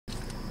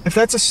If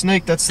that's a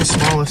snake, that's the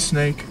smallest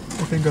snake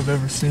I think I've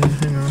ever seen.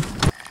 Hang on.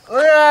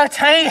 Look at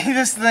how tiny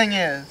this thing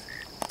is.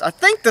 I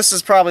think this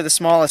is probably the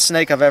smallest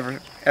snake I've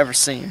ever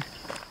seen.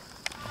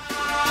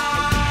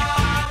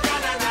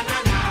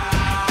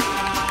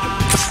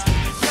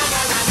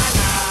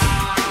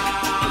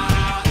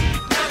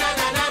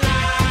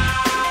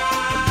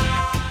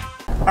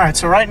 Alright,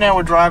 so right now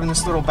we're driving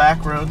this little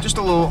back road, just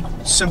a little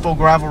simple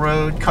gravel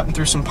road, cutting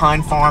through some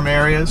pine farm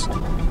areas,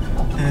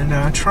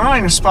 and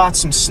trying to spot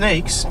some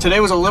snakes.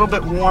 Today was a little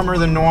bit warmer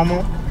than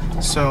normal,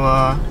 so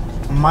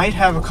might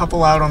have a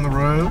couple out on the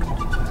road.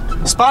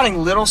 Spotting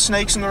little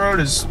snakes in the road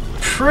is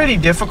pretty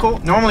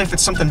difficult. Normally if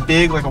it's something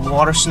big like a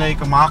water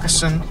snake, a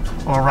moccasin,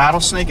 or a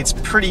rattlesnake, it's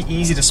pretty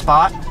easy to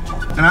spot.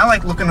 And I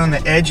like looking on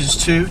the edges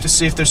too, to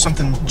see if there's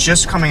something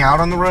just coming out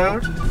on the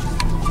road.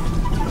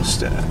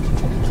 Just, is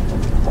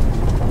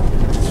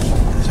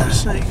that a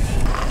snake?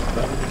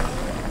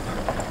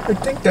 I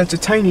think that's a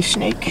tiny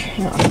snake.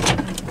 Hang on.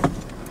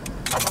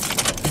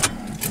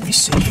 Let me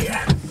see here.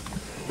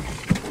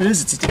 It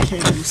is, it's a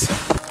Dekay.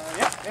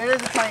 Yep, it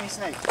is a tiny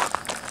snake.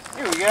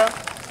 Here we go.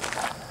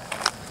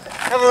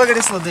 Have a look at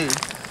this little dude.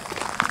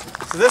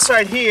 So this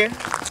right here,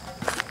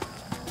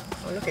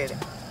 oh, look at him.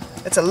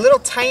 It's a little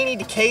tiny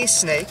Dekay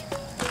snake.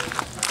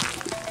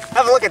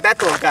 Have a look at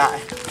that little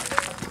guy.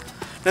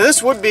 Now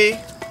this would be,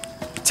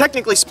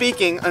 technically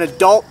speaking, an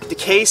adult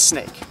Dekay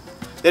snake.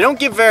 They don't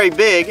get very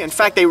big. In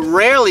fact, they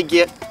rarely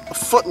get a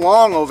foot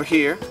long over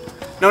here.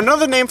 Now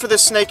another name for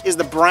this snake is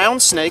the brown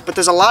snake, but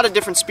there's a lot of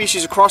different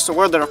species across the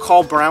world that are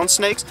called brown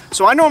snakes,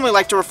 so I normally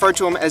like to refer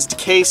to them as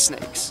Dekay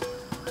snakes.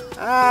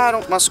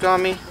 Don't musk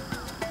on me.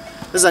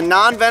 This is a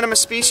non-venomous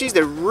species.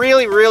 They're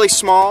really, really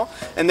small,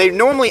 and they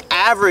normally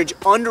average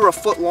under a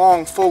foot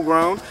long, full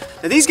grown.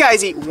 Now these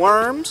guys eat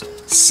worms,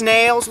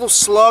 snails, little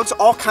slugs,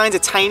 all kinds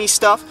of tiny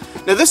stuff.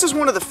 Now this is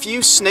one of the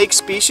few snake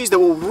species that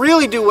will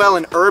really do well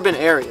in urban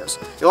areas.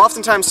 You'll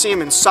oftentimes see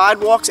them in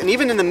sidewalks, and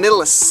even in the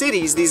middle of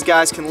cities these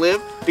guys can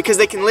live, because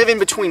they can live in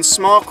between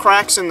small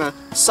cracks in the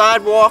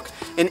sidewalk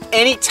and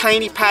any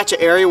tiny patch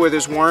of area where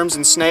there's worms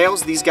and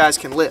snails. These guys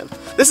can live.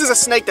 This is a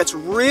snake that's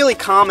really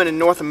common in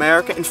North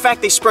America. In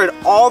fact, they spread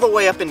all the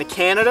way up into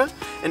Canada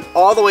and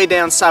all the way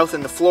down south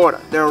into Florida.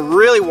 They're a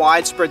really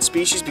widespread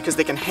species because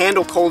they can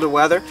handle colder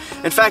weather.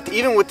 In fact,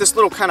 even with this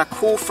little kind of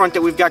cool front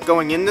that we've got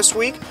going in this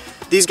week,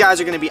 these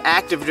guys are going to be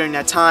active during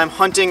that time,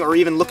 hunting or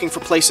even looking for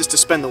places to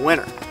spend the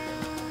winter.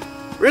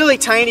 Really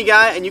tiny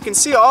guy, and you can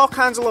see all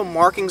kinds of little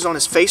markings on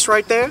his face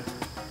right there.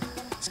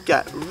 He's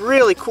got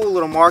really cool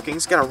little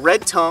markings. He's got a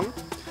red tongue.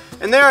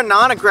 And they're a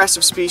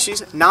non-aggressive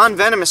species,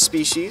 non-venomous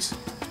species,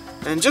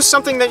 and just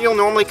something that you'll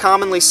normally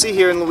commonly see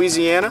here in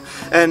Louisiana.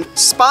 And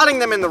spotting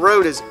them in the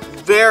road is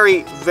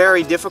very,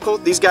 very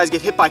difficult. These guys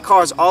get hit by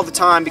cars all the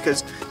time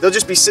because they'll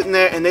just be sitting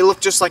there and they look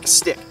just like a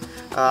stick.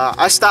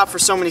 I stop for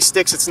so many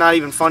sticks, it's not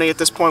even funny at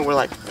this point. We're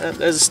like,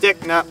 there's a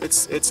stick. No,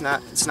 it's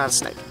not a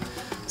snake.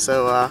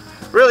 So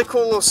really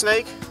cool little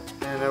snake,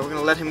 and we're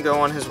gonna let him go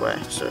on his way.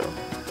 So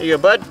here you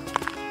go, bud.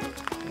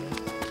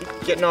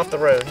 Keep getting off the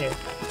road here.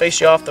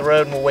 Face you off the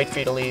road, and we'll wait for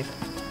you to leave.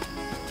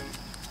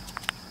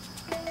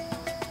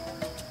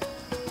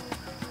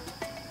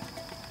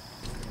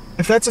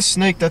 If that's a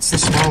snake, that's the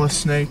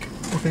smallest snake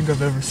I think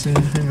I've ever seen.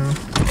 Hang on.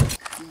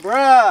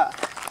 Bruh,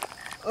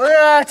 look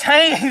at how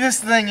tiny this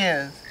thing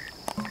is.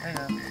 Hang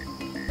on.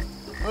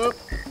 Whoop.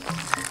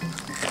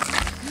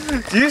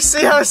 Do you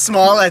see how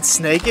small that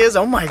snake is?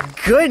 Oh my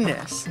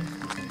goodness.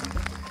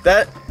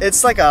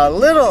 It's like a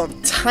little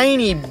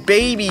tiny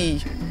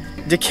baby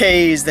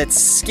Dekay that's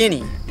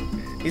skinny.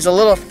 He's a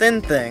little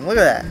thin thing. Look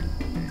at that.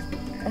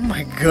 Oh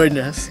my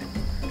goodness.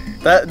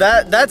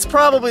 That's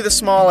probably the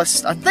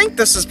smallest. I think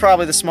this is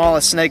probably the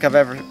smallest snake I've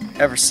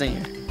ever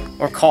seen,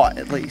 or caught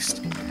at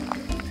least.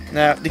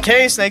 Now,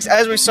 Dekay snakes,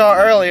 as we saw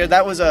earlier,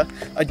 that was a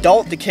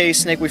adult Dekay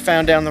snake we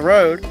found down the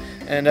road,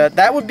 and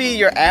that would be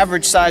your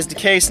average size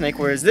Dekay snake,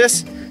 whereas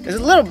this is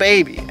a little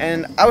baby.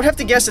 And I would have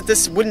to guess that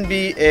this wouldn't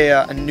be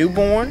a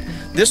newborn.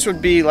 This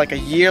would be like a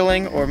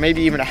yearling, or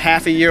maybe even a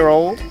half a year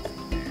old.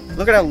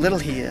 Look at how little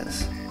he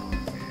is.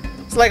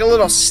 It's like a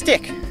little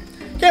stick.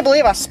 Can't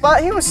believe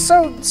he was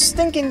so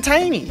stinking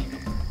tiny.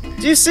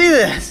 Do you see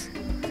this?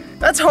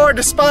 That's hard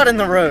to spot in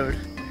the road.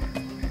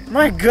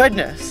 My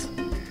goodness.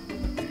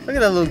 Look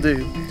at that little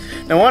dude.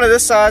 Now one of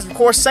this size, of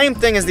course, same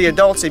thing as the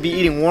adults. They'd be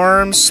eating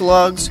worms,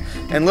 slugs,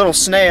 and little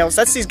snails.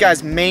 That's these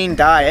guys' main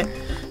diet.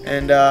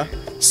 And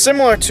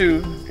similar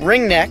to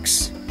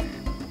ringnecks,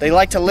 they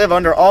like to live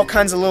under all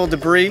kinds of little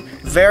debris.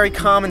 Very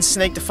common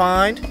snake to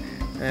find.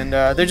 And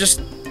they're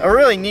just a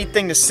really neat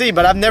thing to see,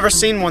 but I've never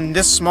seen one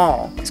this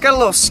small. It's got a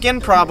little skin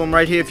problem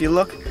right here if you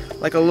look,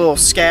 like a little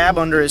scab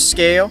under his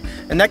scale,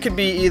 and that could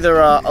be either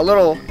a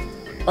little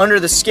under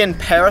the skin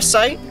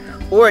parasite,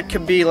 or it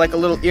could be like a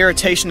little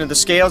irritation of the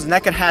scales, and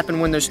that can happen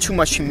when there's too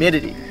much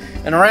humidity.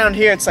 And around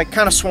here it's like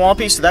kind of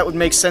swampy, so that would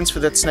make sense for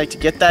that snake to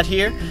get that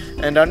here,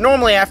 and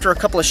normally after a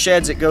couple of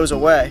sheds it goes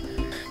away.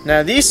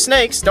 Now these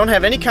snakes don't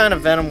have any kind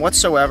of venom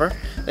whatsoever.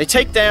 They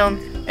take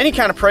down any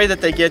kind of prey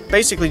that they get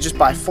basically just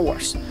by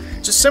force.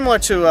 just similar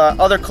to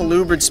other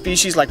colubrid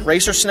species like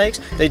racer snakes.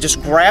 They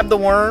just grab the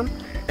worm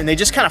and they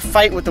just kind of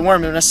fight with the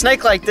worm. And a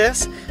snake like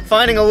this,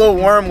 finding a little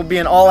worm will be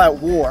an all-out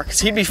war, because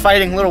he'd be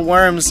fighting little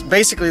worms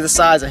basically the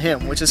size of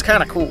him, which is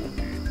kind of cool.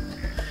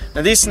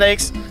 Now these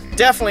snakes,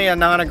 definitely a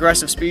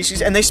non-aggressive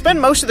species, and they spend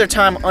most of their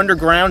time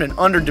underground and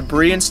under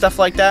debris and stuff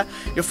like that.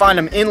 You'll find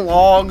them in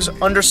logs,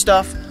 under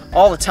stuff,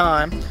 all the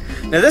time.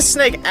 Now this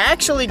snake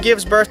actually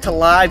gives birth to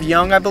live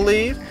young, I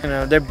believe.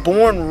 They're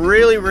born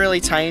really, really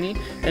tiny,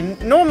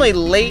 and normally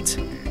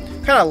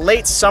kind of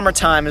late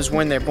summertime is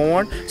when they're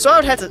born. So I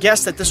would have to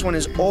guess that this one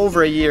is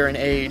over a year in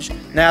age,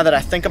 now that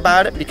I think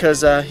about it,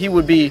 because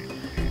he'd be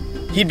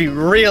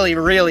really,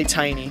 really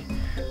tiny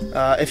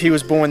if he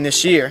was born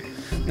this year.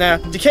 Now,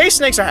 Dekay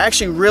snakes are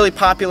actually really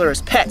popular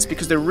as pets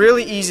because they're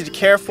really easy to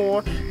care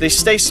for, they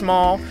stay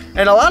small,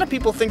 and a lot of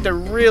people think they're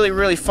really,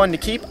 really fun to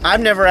keep.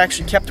 I've never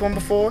actually kept one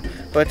before,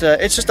 but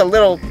it's just a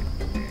little,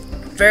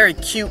 very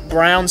cute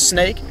brown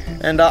snake,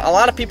 and a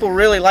lot of people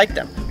really like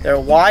them. They're a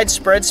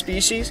widespread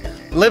species,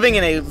 living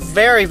in a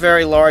very,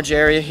 very large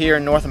area here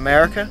in North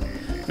America.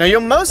 Now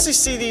you'll mostly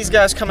see these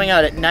guys coming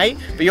out at night,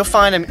 but you'll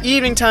find them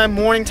evening time,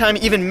 morning time,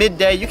 even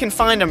midday. You can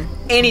find them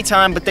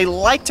anytime, but they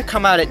like to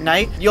come out at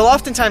night. You'll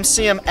oftentimes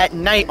see them at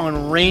night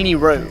on rainy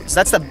roads.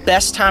 That's the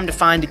best time to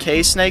find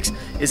Dekay snakes,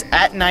 is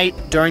at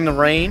night during the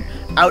rain,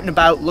 out and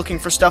about looking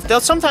for stuff.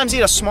 They'll sometimes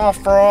eat a small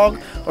frog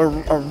or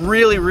a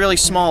really, really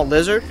small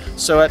lizard,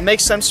 so it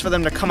makes sense for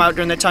them to come out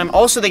during that time.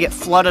 Also, they get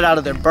flooded out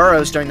of their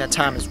burrows during that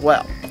time as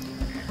well.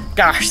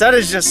 Gosh, that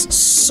is just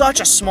such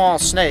a small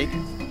snake.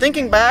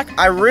 Thinking back,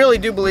 I really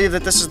do believe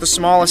that this is the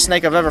smallest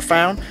snake I've ever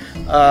found.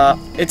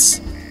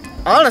 It's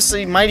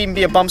honestly might even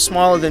be a bump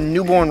smaller than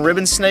newborn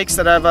ribbon snakes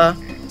that I've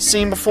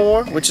seen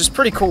before, which is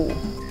pretty cool.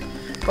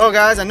 Well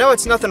guys, I know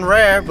it's nothing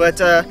rare, but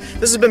this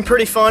has been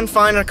pretty fun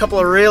finding a couple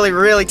of really,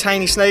 really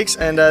tiny snakes,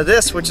 and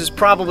this, which is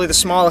probably the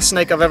smallest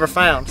snake I've ever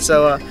found.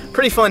 So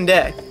pretty fun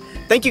day.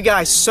 Thank you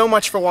guys so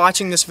much for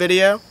watching this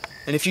video,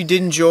 and if you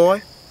did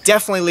enjoy,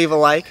 definitely leave a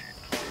like,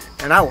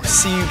 and I will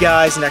see you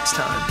guys next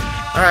time.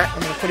 Alright,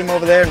 I'm going to put him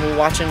over there and we'll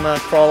watch him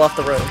crawl off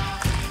the road.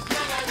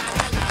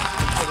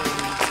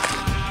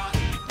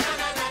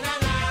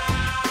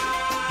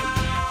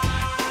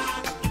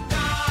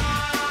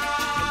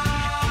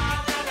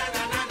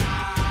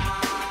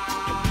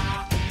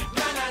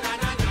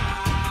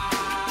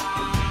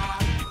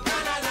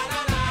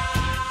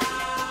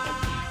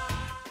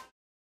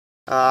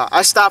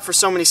 I stopped for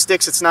so many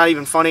sticks, it's not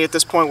even funny at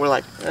this point. We're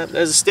like,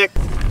 there's a stick.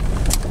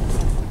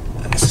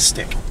 There's a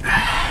stick.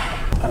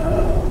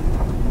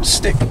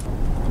 Stick.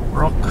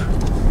 Rock.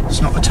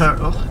 It's not a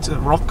turtle, it's a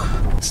rock.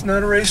 It's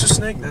not a racer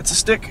snake, that's a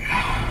stick.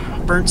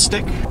 Burnt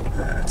stick.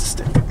 That's a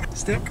stick.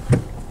 Stick.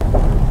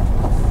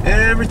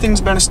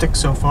 Everything's been a stick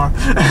so far.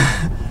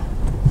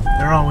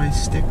 They're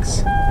always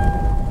sticks.